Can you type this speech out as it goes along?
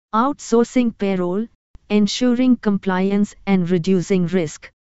Outsourcing payroll, ensuring compliance and reducing risk.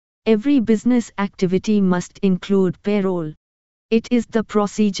 Every business activity must include payroll. It is the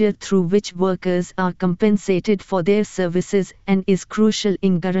procedure through which workers are compensated for their services and is crucial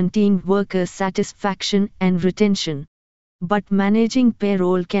in guaranteeing worker satisfaction and retention. But managing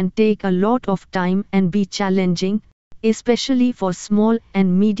payroll can take a lot of time and be challenging, especially for small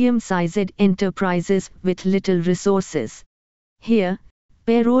and medium-sized enterprises with little resources. Here,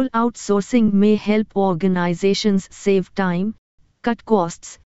 payroll outsourcing may help organizations save time, cut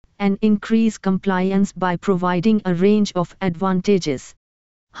costs, and increase compliance by providing a range of advantages.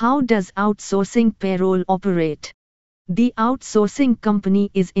 How does outsourcing payroll operate? The outsourcing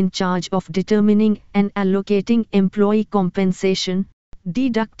company is in charge of determining and allocating employee compensation,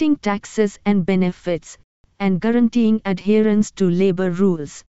 deducting taxes and benefits, and guaranteeing adherence to labor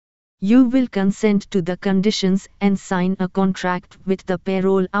rules. You will consent to the conditions and sign a contract with the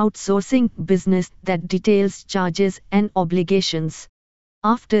payroll outsourcing business that details charges and obligations.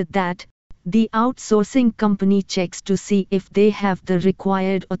 After that, the outsourcing company checks to see if they have the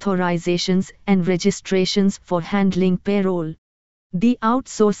required authorizations and registrations for handling payroll. The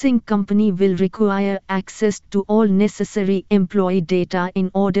outsourcing company will require access to all necessary employee data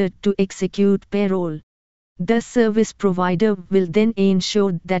in order to execute payroll. The service provider will then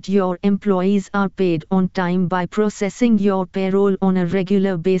ensure that your employees are paid on time by processing your payroll on a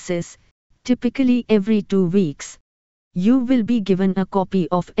regular basis, typically every 2 weeks. You will be given a copy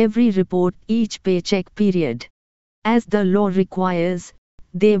of every report each paycheck period. As the law requires,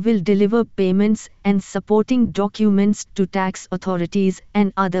 they will deliver payments and supporting documents to tax authorities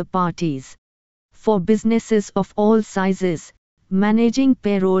and other parties. For businesses of all sizes, managing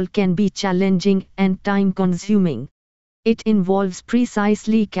payroll can be challenging and time-consuming. It involves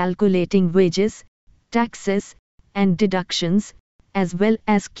precisely calculating wages, taxes, and deductions, as well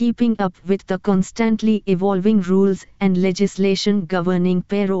as keeping up with the constantly evolving rules and legislation governing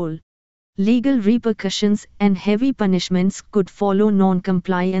payroll. Legal repercussions and heavy punishments could follow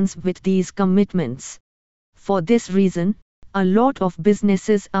non-compliance with these commitments. For this reason, a lot of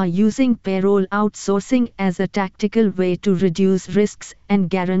businesses are using payroll outsourcing as a tactical way to reduce risks and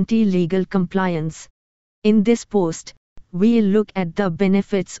guarantee legal compliance. In this post, we'll look at the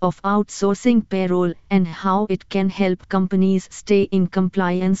benefits of outsourcing payroll and how it can help companies stay in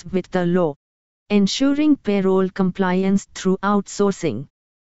compliance with the law. Ensuring payroll compliance through outsourcing.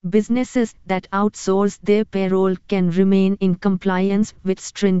 Businesses that outsource their payroll can remain in compliance with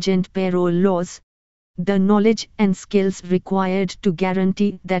stringent payroll laws. The knowledge and skills required to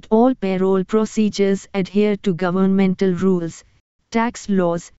guarantee that all payroll procedures adhere to governmental rules, tax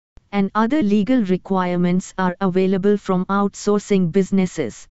laws, and other legal requirements are available from outsourcing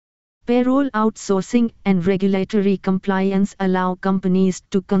businesses. Payroll outsourcing and regulatory compliance allow companies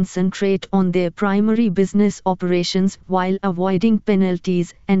to concentrate on their primary business operations while avoiding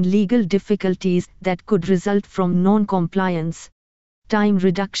penalties and legal difficulties that could result from non-compliance. Time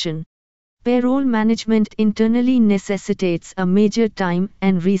reduction. Payroll management internally necessitates a major time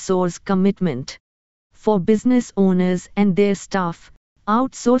and resource commitment. For business owners and their staff,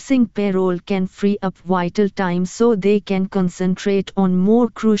 outsourcing payroll can free up vital time so they can concentrate on more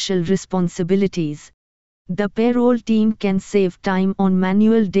crucial responsibilities. The payroll team can save time on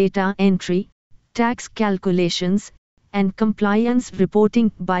manual data entry, tax calculations, and compliance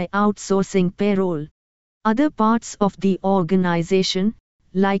reporting by outsourcing payroll. Other parts of the organization,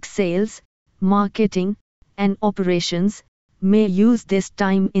 like sales, marketing, and operations, may use this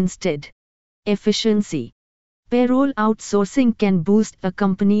time instead. Efficiency. Payroll outsourcing can boost a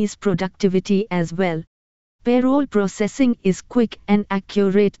company's productivity as well. Payroll processing is quick and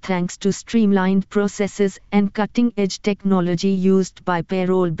accurate thanks to streamlined processes and cutting-edge technology used by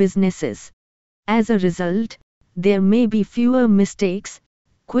payroll businesses. As a result, there may be fewer mistakes,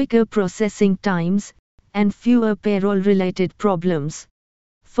 quicker processing times, and fewer payroll-related problems.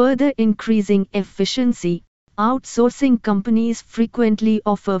 Further increasing efficiency, outsourcing companies frequently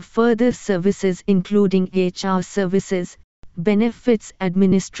offer further services including HR services, benefits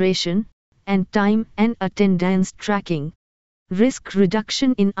administration, and time and attendance tracking. Risk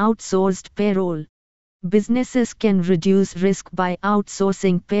reduction in outsourced payroll. Businesses can reduce risk by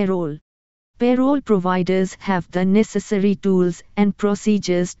outsourcing payroll. Payroll providers have the necessary tools and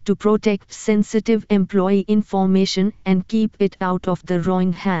procedures to protect sensitive employee information and keep it out of the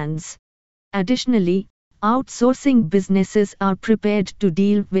wrong hands. Additionally, outsourcing businesses are prepared to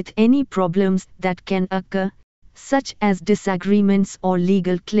deal with any problems that can occur, such as disagreements or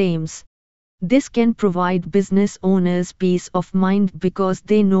legal claims. This can provide business owners peace of mind because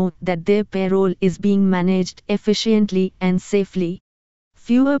they know that their payroll is being managed efficiently and safely.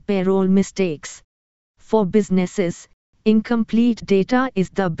 fewer payroll mistakes. For businesses, incomplete data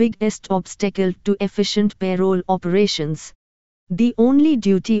is the biggest obstacle to efficient payroll operations. The only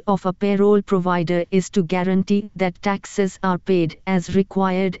duty of a payroll provider is to guarantee that taxes are paid as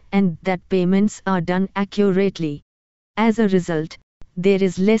required and that payments are done accurately. As a result, there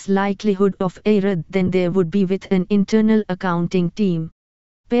is less likelihood of error than there would be with an internal accounting team.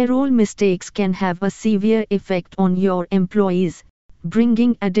 Payroll mistakes can have a severe effect on your employees,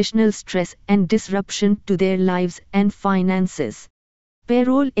 bringing additional stress and disruption to their lives and finances.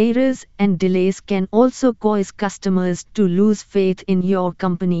 Payroll errors and delays can also cause customers to lose faith in your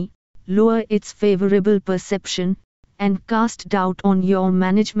company, lower its favorable perception, and cast doubt on your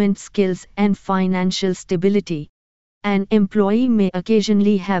management skills and financial stability. An employee may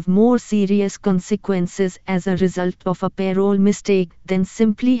occasionally have more serious consequences as a result of a payroll mistake than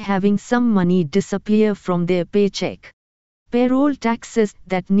simply having some money disappear from their paycheck. Payroll taxes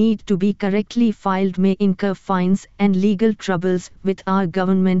that need to be correctly filed may incur fines and legal troubles with our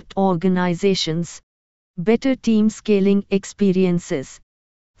government organizations. Better team scaling experiences.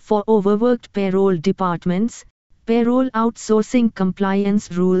 For overworked payroll departments, payroll outsourcing compliance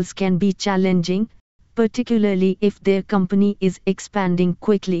rules can be challenging, particularly if their company is expanding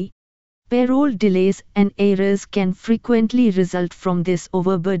quickly. Payroll delays and errors can frequently result from this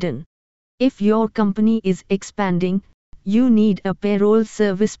overburden. If your company is expanding, you need a payroll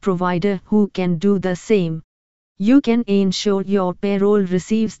service provider who can do the same. You can ensure your payroll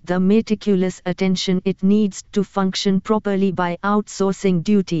receives the meticulous attention it needs to function properly by outsourcing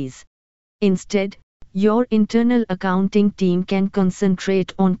duties. Instead, your internal accounting team can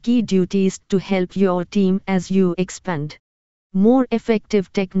concentrate on key duties to help your team as you expand. More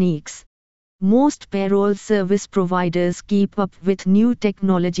effective techniques. Most payroll service providers keep up with new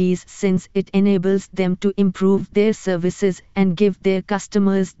technologies since it enables them to improve their services and give their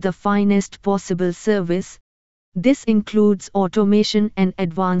customers the finest possible service. This includes automation and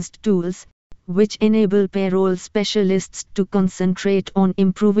advanced tools, which enable payroll specialists to concentrate on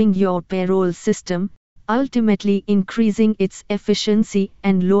improving your payroll system, ultimately increasing its efficiency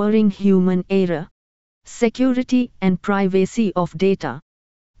and lowering human error. Security and privacy of data.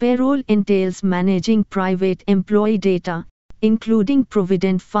 Payroll entails managing private employee data, including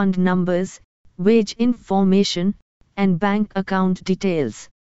provident fund numbers, wage information, and bank account details.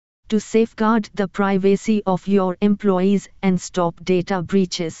 To safeguard the privacy of your employees and stop data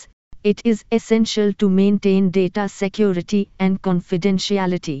breaches, it is essential to maintain data security and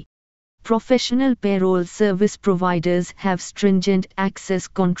confidentiality. Professional payroll service providers have stringent access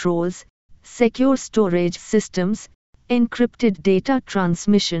controls, secure storage systems, encrypted data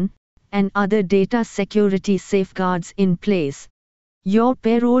transmission, and other data security safeguards in place. Your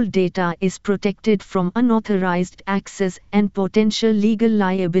payroll data is protected from unauthorized access and potential legal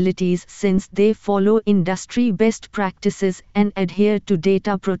liabilities since they follow industry best practices and adhere to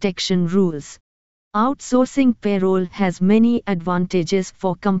data protection rules. Outsourcing payroll has many advantages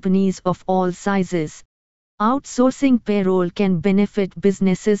for companies of all sizes. Outsourcing payroll can benefit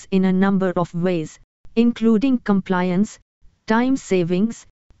businesses in a number of ways, including compliance, time savings,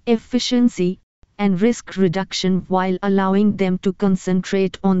 efficiency, and risk reduction while allowing them to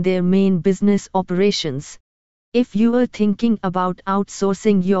concentrate on their main business operations. If you are thinking about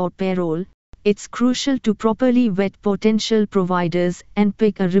outsourcing your payroll, it's crucial to properly vet potential providers and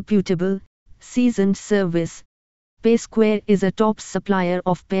pick a reputable, seasoned service. PaySquare is a top supplier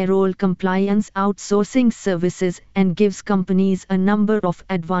of payroll compliance outsourcing services and gives companies a number of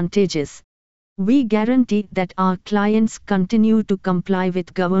advantages. We guarantee that our clients continue to comply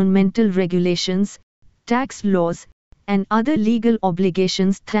with governmental regulations, tax laws, and other legal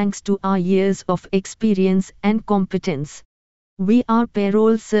obligations thanks to our years of experience and competence. We are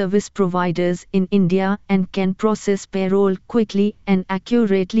payroll service providers in India and can process payroll quickly and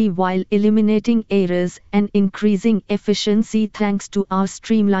accurately while eliminating errors and increasing efficiency thanks to our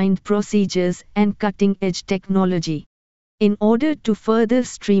streamlined procedures and cutting-edge technology. In order to further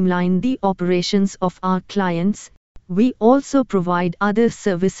streamline the operations of our clients, we also provide other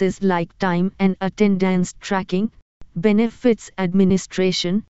services like time and attendance tracking, benefits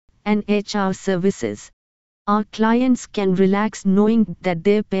administration, and HR services. Our clients can relax knowing that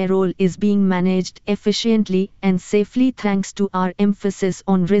their payroll is being managed efficiently and safely thanks to our emphasis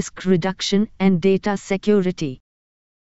on risk reduction and data security.